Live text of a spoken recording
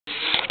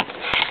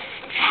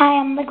Hi,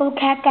 I'm the Go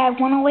Cat Guy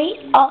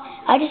 108.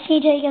 I just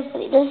need to tell you guys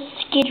this is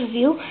skids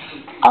review.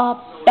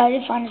 I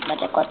did find his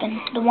magic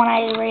weapon. The one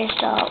I erased,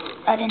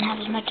 I didn't have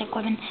his magic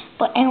weapon.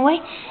 But anyway,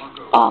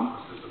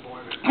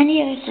 and the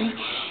other thing,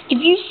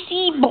 if you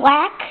see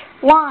black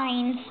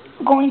lines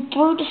going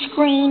through the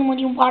screen when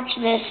you watch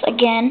this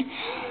again,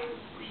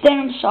 then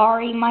I'm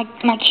sorry. My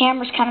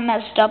camera's kind of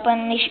messed up,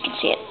 and at least you can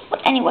see it. But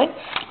anyway,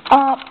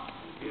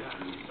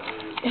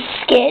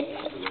 skids,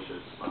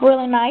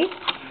 really nice.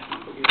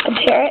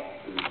 Compare it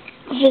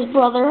with his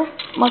brother,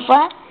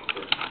 Mufflat.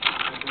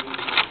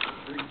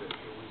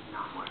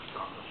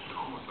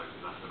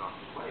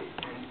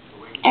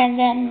 And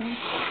then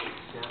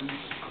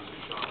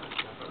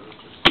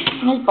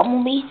his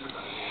Bumblebee.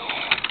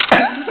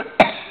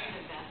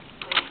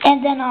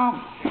 And then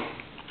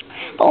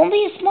Bumblebee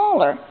is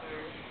smaller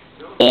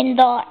in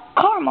the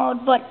car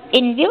mode, but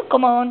in vehicle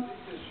mode,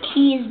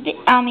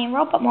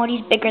 robot mode,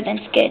 he's bigger than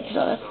Skids,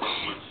 so that's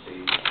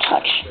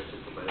touch.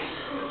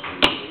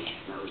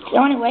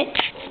 So anyway,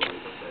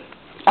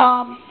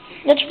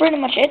 that's pretty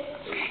much it.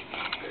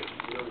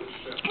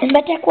 His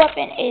Medtech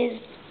weapon is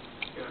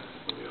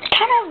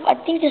kind of, I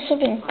think there's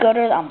something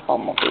gooder than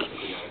Bumblebee.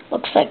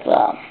 Looks like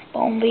the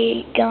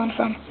Bumblebee gun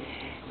from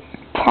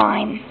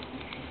Prime.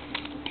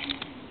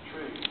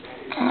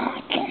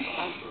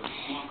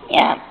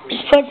 Yeah,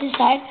 just put it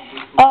aside.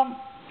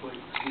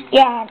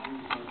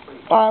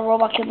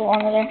 Robot killed the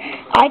one over there.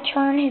 I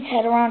turned his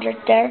head around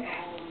right there,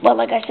 but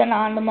like I said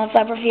on the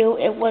Mufflat review,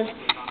 it was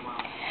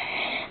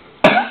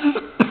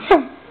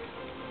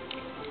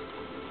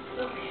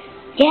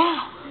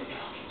yeah.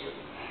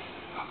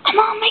 I'm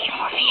on making a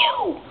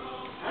review.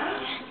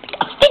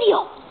 A video.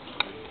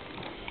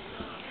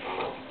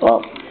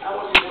 Well,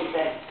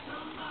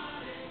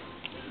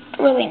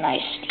 really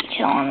nice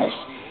detail on this.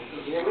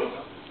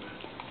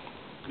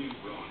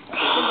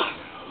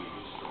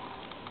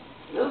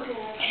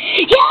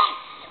 Yes!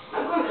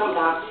 I'm going to come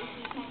down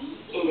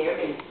in there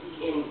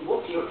and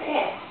whoop your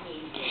ass.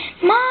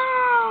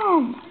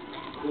 Mom!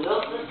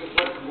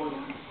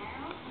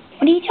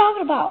 What are you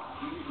talking about?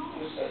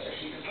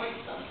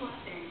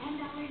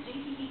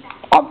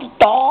 Oh, the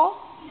doll?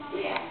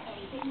 Yeah.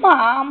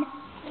 Mom.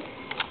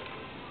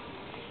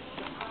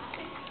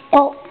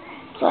 Oh,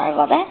 sorry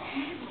about that.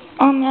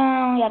 I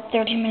only got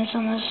 13 minutes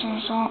on this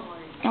one,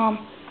 so,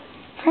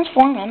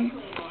 transform him.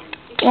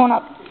 You want to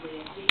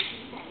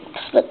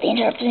split the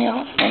entire thing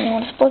off, and you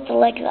want to split the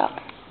legs out.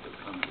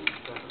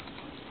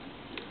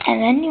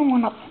 And then you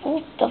want to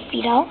pull the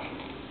feet out.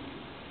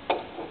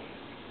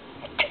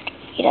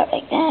 Feet out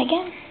like that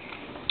again.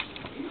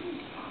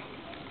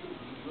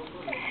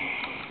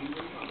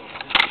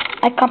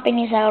 I can't bring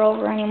these out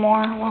over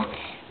anymore. Well,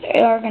 they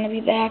are going to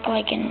be back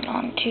like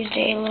on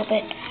Tuesday a little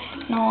bit.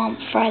 No, on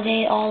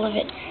Friday, all of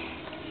it.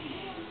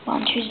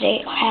 On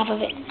Tuesday, half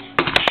of it.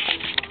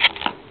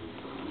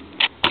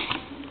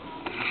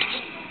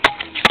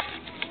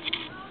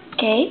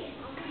 Okay.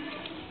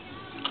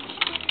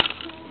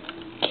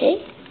 Okay.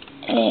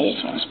 And then you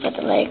just want to split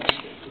the legs.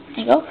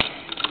 There you go.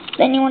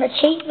 Then you want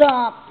to take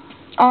the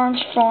arms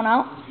thrown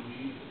out.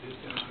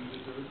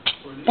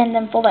 And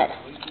then fold that.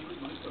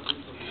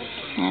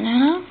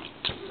 And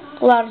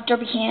pull out a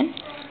derby can.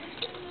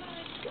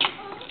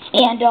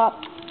 And you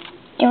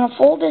want to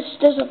fold this.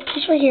 There's a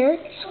piece right here.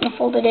 Just want to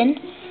fold it in.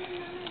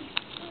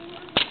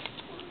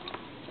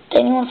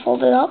 Then you want to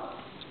fold it up.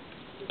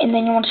 And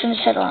then you want to turn his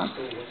head around.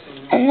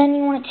 And then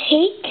you want to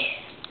take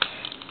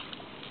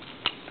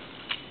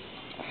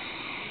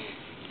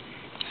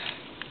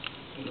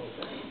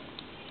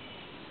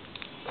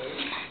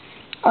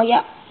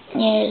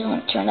you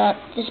want to turn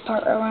this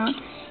part around.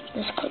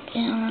 Just click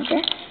down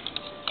over.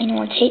 And you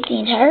want to take the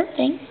entire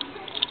thing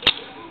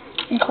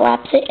and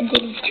collapse it into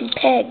these two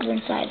pegs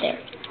inside there.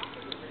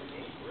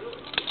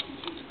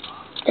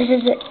 This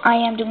is it. I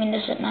am doing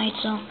this at night,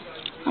 so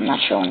I'm not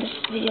sure when this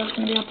video is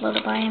going to be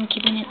uploaded, but I am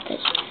keeping it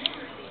this.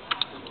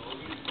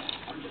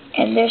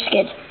 And there's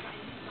Skids.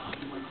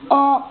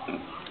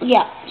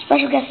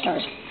 Special guest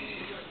stars.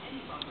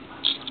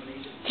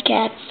 The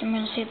cats. I'm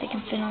going to see if they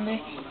can fit on there.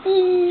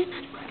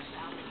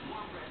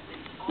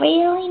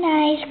 Really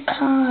nice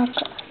cock.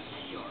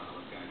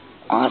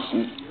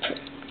 Awesome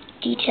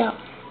detail.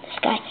 This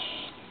guy.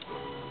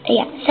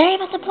 Yeah, sorry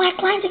about the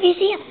black lines if you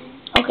see them.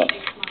 Okay,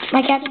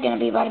 my cat's going to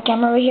be by the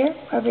camera right here.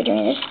 I'll be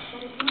doing this.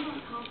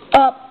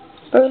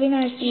 Really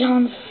nice detail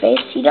on the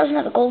face. He doesn't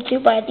have a gold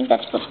tooth, but I think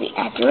that's supposed to be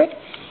accurate.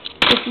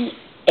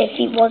 If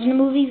he was in the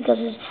movie, because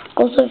his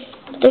gold tooth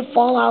did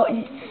fall out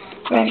and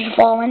managed to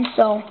fall in,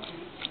 so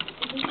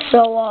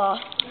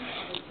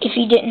if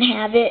he didn't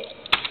have it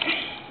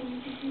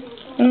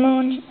in the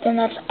moon, then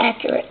that's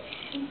accurate.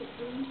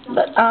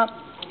 But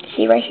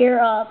see right here,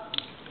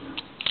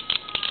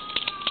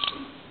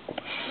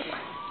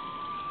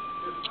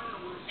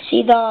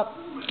 see the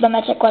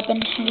Medtech weapon,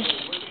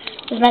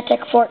 this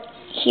Medtech fort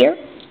here.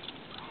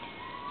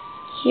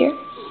 Here.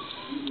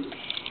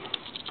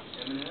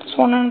 There's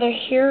one under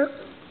here.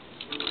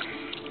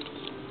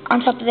 On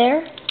top of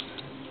there.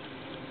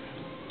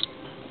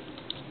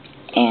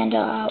 And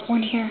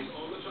one here.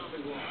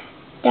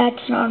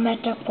 That's not a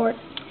medtech port.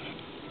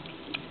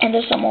 And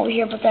there's some over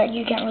here, but that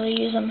you can't really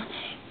use them.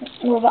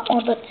 Robot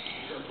mode, but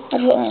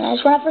that's really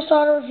nice. When I first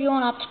saw the review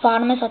on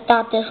Optipotamus, I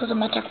thought this was a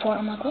medtech port.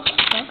 I'm like, what the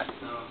fuck?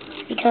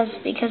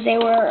 Because they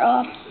were,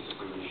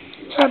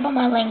 sorry about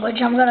my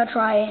language. I'm gonna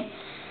try it.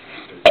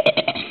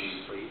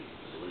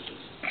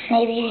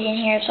 Maybe you didn't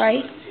hear it,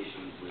 sorry.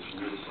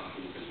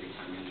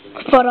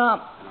 But,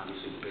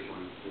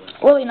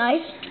 really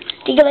nice.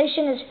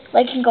 Deglation is,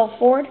 like, can go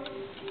forward,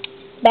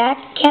 back,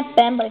 can't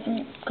bend, but it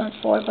can go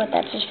forward, but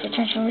that's just for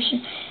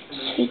transformation. So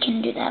he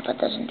can do that, but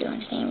doesn't do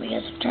anything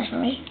because of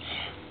transformation.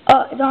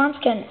 His arms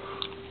can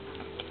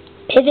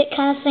pivot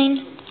kind of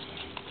thing,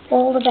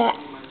 fold the back,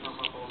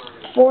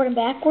 forward and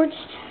backwards,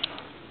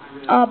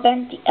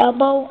 bend the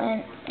elbow,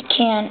 and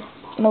can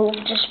move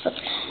just for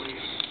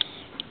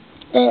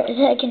there. His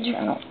head can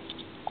turn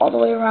all the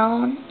way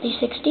around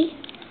 360.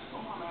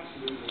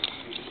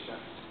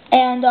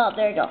 And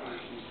there you go.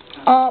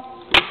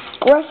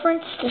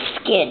 Reference to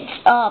skids.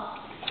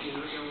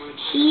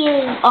 He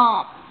is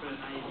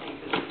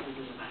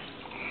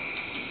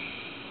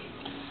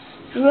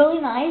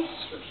really nice.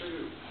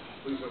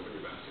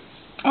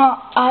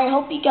 I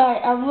hope you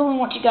guys. I really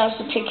want you guys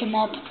to pick him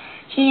up.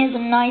 He is a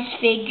nice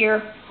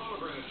figure.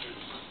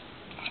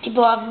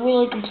 People have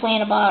really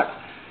complained about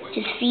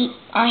his feet.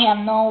 I have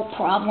no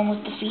problem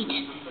with the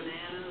feet.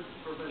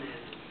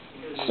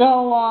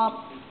 So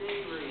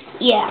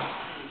yeah.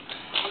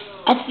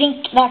 I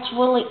think that's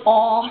really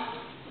all.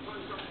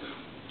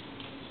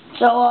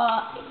 So,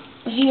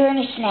 if you hear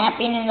any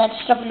snapping and that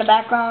stuff in the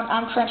background,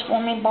 I'm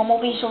transforming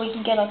Bumblebee so we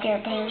can get a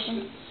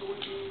comparison.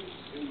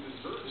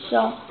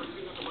 So,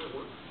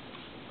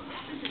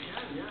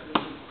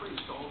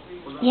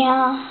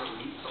 yeah.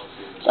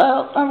 So,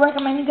 I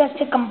recommend you guys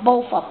pick them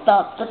both up,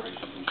 the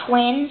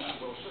twins,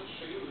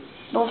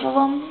 both of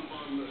them.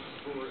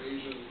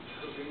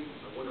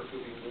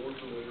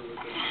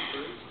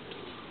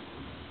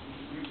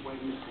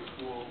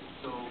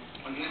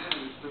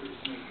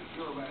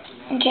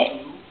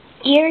 Okay,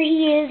 here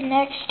he is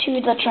next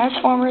to the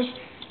Transformers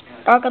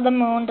Dark of the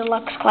Moon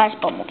Deluxe Class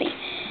Bumblebee.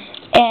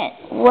 And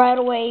right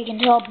away you can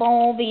tell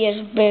Bumblebee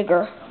is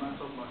bigger.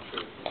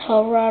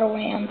 Tell right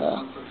away on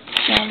the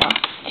camera.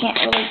 Can't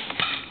really.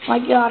 My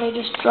god, I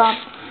just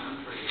dropped.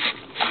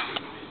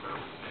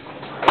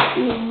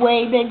 He's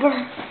way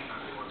bigger.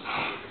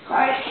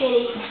 Sorry,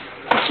 kitty.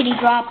 The kitty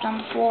dropped on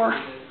the floor.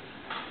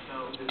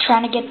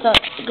 Trying to get the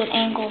good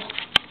angle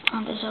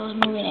on this. I was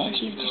moving it and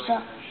she just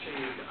dropped.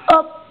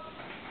 Oh.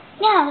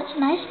 Yeah, that's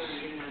nice.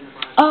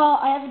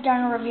 I haven't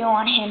done a review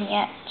on him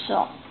yet,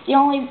 so I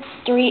only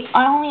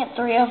have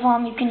 3 of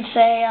them. You can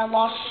say I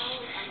lost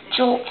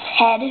Jolt's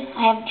head.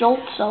 I have Jolt,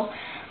 so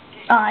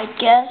I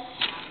guess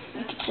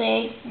you could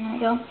say there we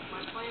go.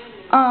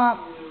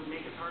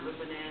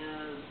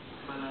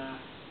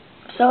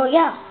 So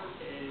yeah.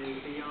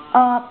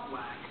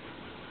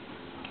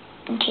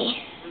 Okay.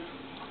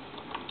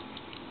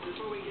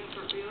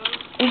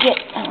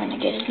 I'm gonna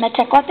get his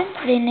medtech weapon,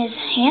 put it in his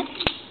hand.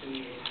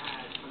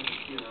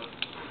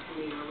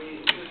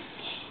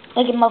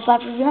 Like in my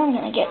flap review, I'm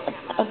gonna get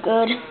a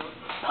good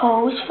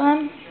pose for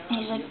him. And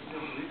he's like,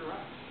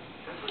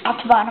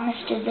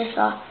 Optipotamus did this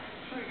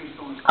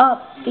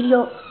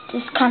video,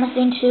 this kind of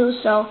thing too.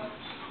 So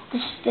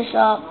this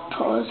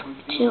pose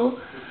too.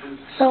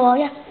 So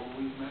yeah.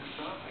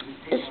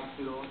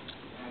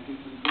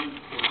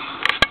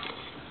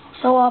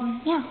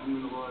 Yeah.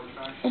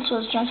 This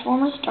was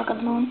Transformers Dark of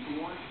the Moon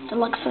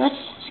Deluxe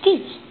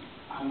Skids.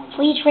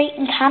 Please rate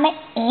and comment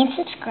and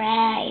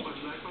subscribe.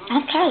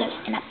 I'm Carlos,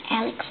 and I'm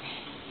Alex,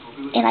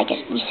 and I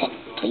just reset.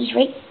 Please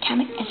rate,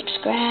 comment, and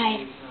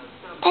subscribe.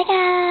 Bye,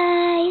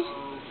 guys.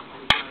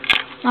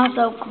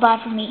 Also, goodbye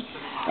from me,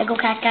 Lego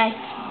Cat Guy.